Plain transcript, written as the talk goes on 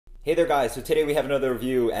Hey there guys, so today we have another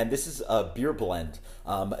review and this is a beer blend.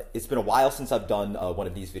 It's been a while since I've done one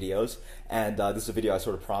of these videos and this is a video I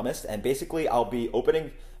sort of promised, and basically I'll be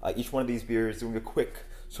opening each one of these beers, doing a quick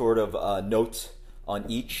sort of note on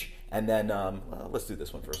each, and then let's do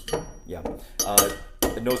this one first. Yeah,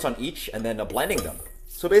 notes on each and then blending them.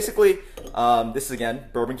 So basically, this is again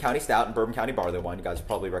Bourbon County Stout and Bourbon County Barleywine. You guys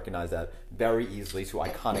probably recognize that very easily. Two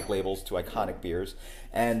iconic labels, two iconic beers.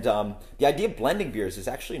 And the idea of blending beers is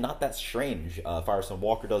actually not that strange. Firestone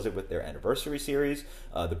Walker does it with their Anniversary series.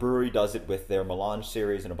 The Bruery does it with their Melange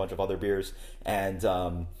series and a bunch of other beers. And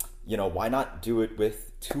you know, why not do it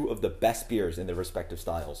with two of the best beers in their respective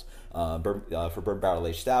styles? For Bourbon Barrel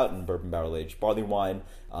Aged Stout and Bourbon Barrel Aged Barleywine,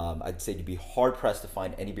 I'd say you'd be hard pressed to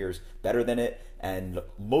find any beers better than it. And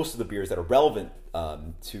most of the beers that are relevant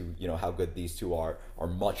to how good these two are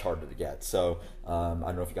much harder to get. So I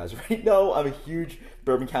don't know if you guys already know, I'm a huge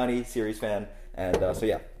Bourbon County series fan, and so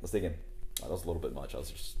yeah, let's dig in. That was a little bit much. I was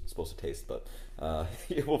just supposed to taste, but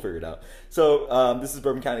we'll figure it out. So this is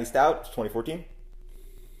Bourbon County Stout, 2014.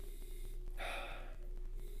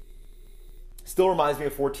 Still reminds me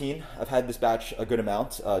of 14. I've had this batch a good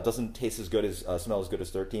amount. Doesn't taste as good as, smell as good as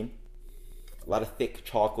 13. A lot of thick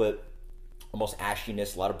chocolate, almost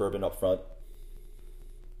ashiness, a lot of bourbon up front.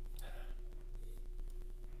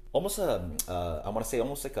 Almost I want to say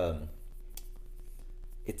almost like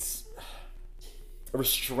it's a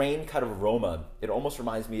restrained kind of aroma. It almost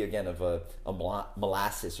reminds me again of a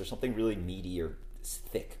molasses or something really meaty or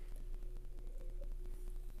thick.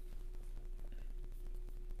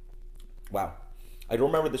 Wow, I don't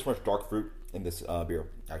remember this much dark fruit in this beer,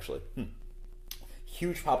 actually.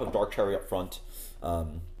 Huge pop of dark cherry up front.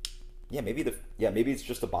 Yeah, maybe it's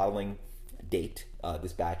just a bottling date.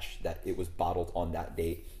 This batch that it was bottled on that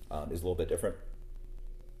date is a little bit different.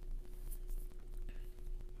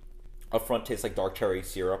 Up front tastes like dark cherry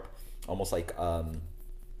syrup, almost like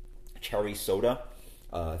cherry soda.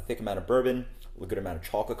 Thick amount of bourbon, a good amount of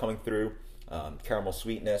chocolate coming through, caramel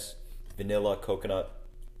sweetness, vanilla, coconut.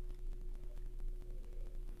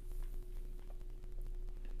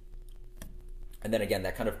 And then again,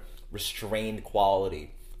 that kind of restrained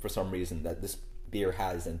quality for some reason that this beer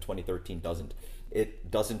has and 2013 doesn't. It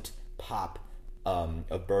doesn't pop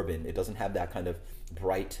of bourbon. It doesn't have that kind of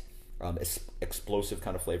bright, explosive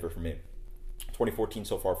kind of flavor for me. 2014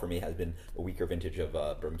 so far for me has been a weaker vintage of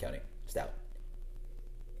Bourbon County Stout.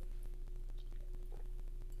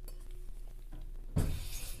 And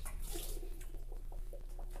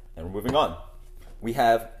we're moving on. We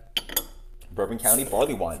have Bourbon County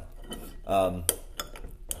Barleywine.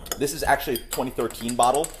 This is actually a 2013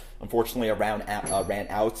 bottle. Unfortunately, I ran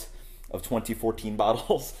out of 2014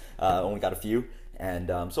 bottles. Only got a few, and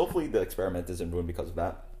so hopefully the experiment isn't ruined because of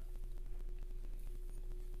that.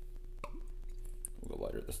 We'll go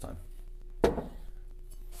lighter this time.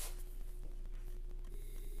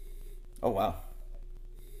 Oh wow.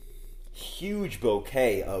 Huge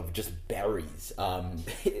bouquet of just berries.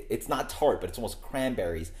 It's not tart, but it's almost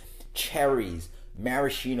cranberries, cherries,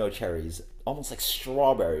 maraschino cherries, almost like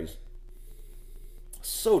strawberries.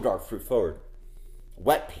 So dark fruit forward.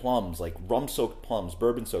 Wet plums, like rum soaked plums,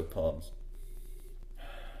 bourbon soaked plums.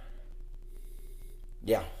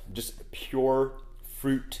 Yeah, just pure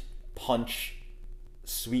fruit punch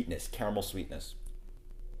sweetness, caramel sweetness.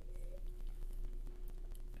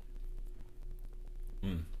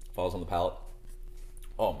 Falls on the palate.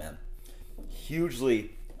 Oh man,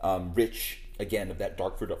 hugely rich again of that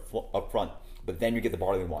dark fruit up front, but then you get the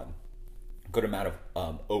barley wine. Good amount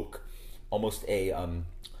of oak, almost a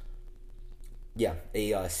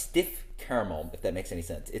stiff caramel, if that makes any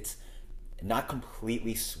sense. It's not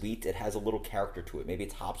completely sweet. It has a little character to it. Maybe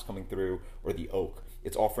it's hops coming through or the oak.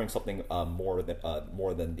 It's offering something more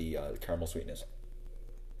than the caramel sweetness.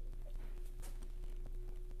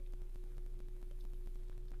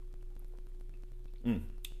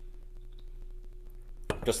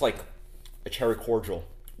 Just like a cherry cordial.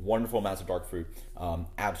 Wonderful amounts of dark fruit.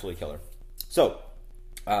 Absolutely killer. So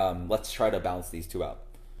let's try to balance these two out.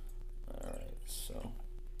 All right, so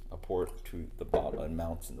I'll pour it to the bottle and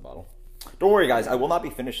mounts in the bottle. Don't worry, guys. I will not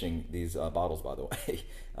be finishing these bottles, by the way.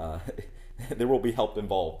 There will be help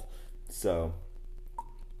involved. So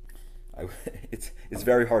it's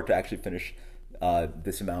very hard to actually finish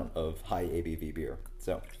this amount of high ABV beer.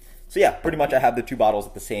 So yeah, pretty much I have the two bottles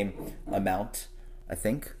at the same amount, I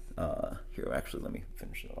think. Here, actually, let me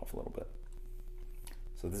finish it off a little bit.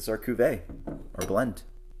 So this is our cuvee, our blend.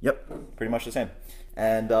 Yep, pretty much the same.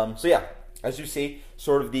 And so yeah, as you see,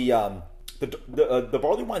 sort of the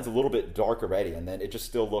barley wine's a little bit dark already, and then it just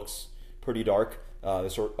still looks pretty dark.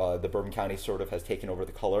 The Bourbon County sort of has taken over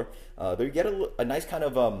the color. There you get a nice kind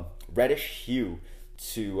of reddish hue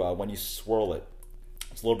to when you swirl it.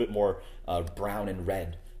 It's a little bit more brown and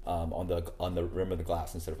red on the rim of the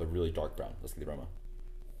glass instead of a really dark brown. Let's get the aroma.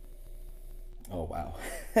 Oh wow.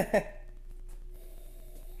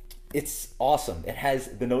 It's awesome. It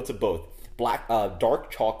has the notes of both dark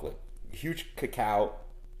chocolate, huge cacao,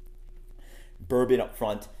 bourbon up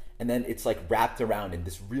front, and then it's like wrapped around in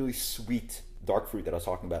this really sweet dark fruit that I was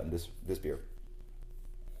talking about in this beer.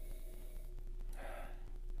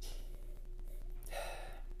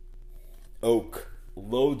 Oak,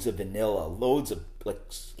 loads of vanilla, loads of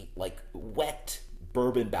like wet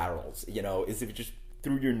bourbon barrels. You know, as if you just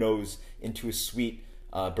threw your nose into a sweet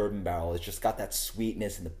bourbon barrel. It's just got that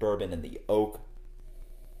sweetness and the bourbon and the oak.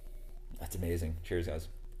 That's amazing. Cheers, guys.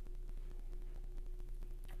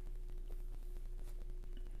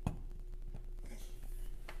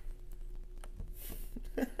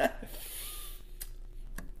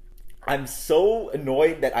 I'm so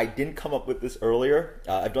annoyed that I didn't come up with this earlier.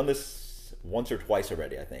 I've done this once or twice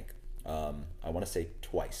already, I think. I want to say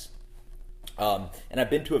twice. And I've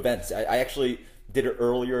been to events. I actually did it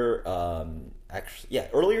earlier,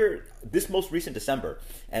 earlier this most recent December,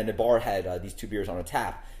 and the bar had these two beers on a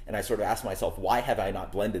tap, and I sort of asked myself, why have I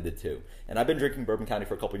not blended the two? And I've been drinking Bourbon County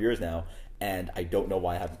for a couple years now, and I don't know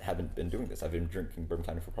why I haven't been doing this. I've been drinking Bourbon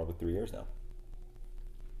County for probably 3 years now.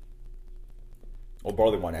 Well,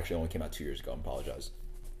 Barleywine actually only came out 2 years ago. I apologize.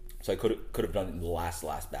 So I could have done it in the last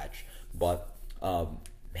batch, but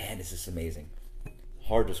man, this is amazing.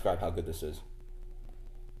 Hard to describe how good this is.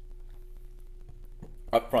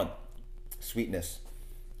 Up front, sweetness.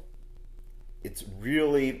 It's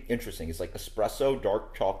really interesting. It's like espresso,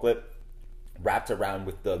 dark chocolate, wrapped around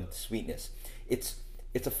with the sweetness. It's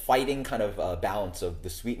a fighting kind of balance of the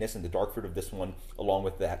sweetness and the dark fruit of this one, along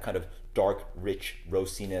with that kind of dark, rich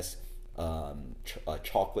roastiness,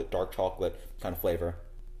 chocolate, dark chocolate kind of flavor.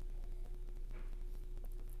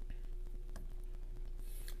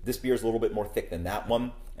 This beer is a little bit more thick than that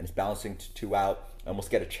one, and it's balancing two out. I almost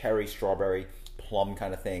get a cherry, strawberry, plum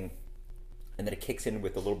kind of thing. And then it kicks in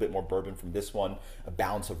with a little bit more bourbon from this one, a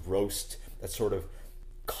balance of roast that's sort of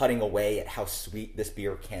cutting away at how sweet this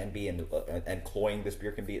beer can be and cloying this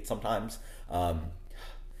beer can be at sometimes. I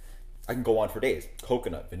can go on for days.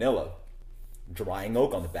 Coconut, vanilla, drying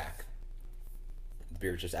oak on the back. The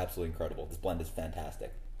beer is just absolutely incredible. This blend is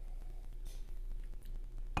fantastic.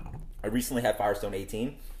 I recently had Firestone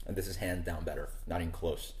 18, and this is hands down better. Not even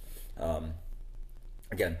close.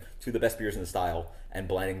 Again, two of the best beers in the style, and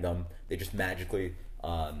blending them, they just magically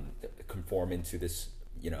conform into this,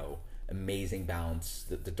 amazing balance.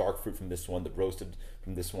 The dark fruit from this one, the roasted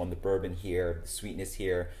from this one, the bourbon here, the sweetness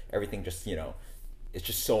here, everything just, it's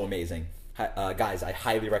just so amazing. Guys, I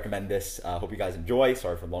highly recommend this. Hope you guys enjoy.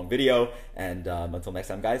 Sorry for a long video, and until next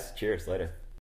time, guys, cheers. Later.